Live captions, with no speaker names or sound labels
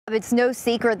It's no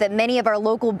secret that many of our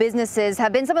local businesses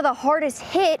have been some of the hardest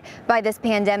hit by this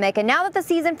pandemic. And now that the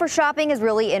season for shopping is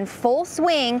really in full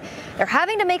swing, they're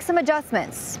having to make some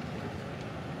adjustments.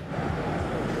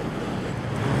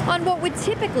 On what would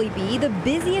typically be the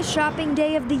busiest shopping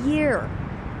day of the year,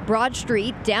 Broad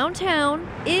Street downtown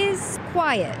is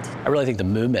quiet. I really think the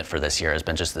movement for this year has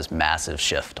been just this massive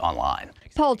shift online.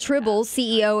 Paul Tribble,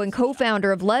 CEO and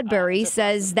co-founder of Ledbury,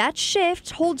 says that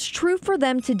shift holds true for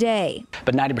them today.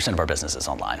 But 90% of our business is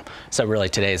online. So really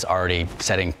today is already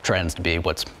setting trends to be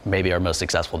what's maybe our most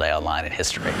successful day online in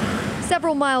history.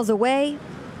 Several miles away,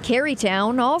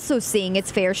 Carytown also seeing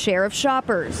its fair share of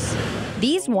shoppers.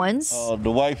 These ones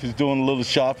the wife is doing a little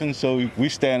shopping, so we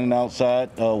standing outside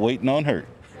waiting on her.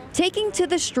 Taking to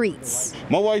the streets.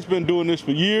 My wife's been doing this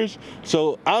for years,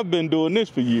 so I've been doing this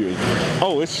for years.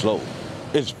 Oh, it's slow.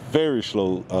 It's very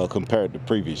slow compared to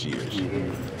previous years.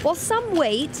 While some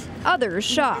wait, others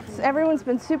shop. Everyone's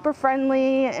been super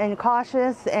friendly and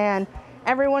cautious, and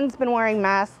everyone's been wearing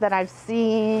masks that I've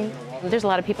seen. There's a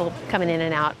lot of people coming in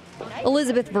and out.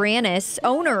 Elizabeth Branis,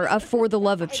 owner of For the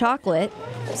Love of Chocolate,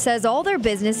 says all their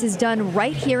business is done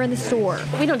right here in the store.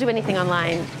 We don't do anything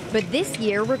online. But this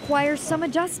year requires some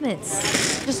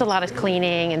adjustments. Just a lot of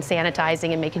cleaning and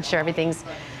sanitizing and making sure everything's,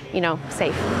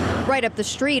 safe. Right up the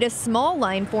street, a small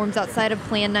line forms outside of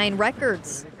Plan 9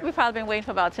 Records. We've probably been waiting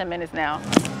for about 10 minutes now.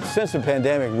 Since the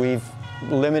pandemic, we've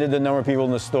limited the number of people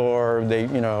in the store. We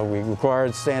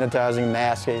required sanitizing,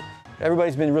 masking.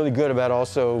 Everybody's been really good about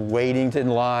also waiting in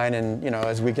line and,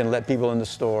 as we can let people in the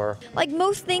store. Like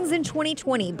most things in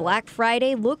 2020, Black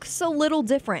Friday looks a little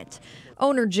different.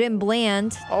 Owner Jim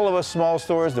Bland. All of us small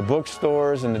stores, the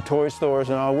bookstores and the toy stores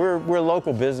and all, we're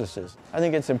local businesses. I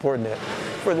think it's important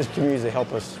for this community to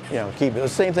help us, keep it. The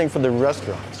same thing for the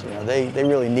restaurants. They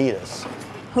really need us.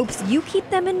 Hopes you keep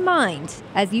them in mind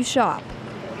as you shop.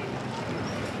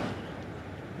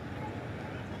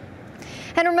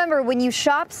 And remember, when you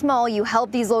shop small, you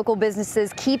help these local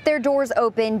businesses keep their doors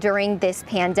open during this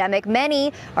pandemic.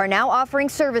 Many are now offering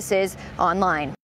services online.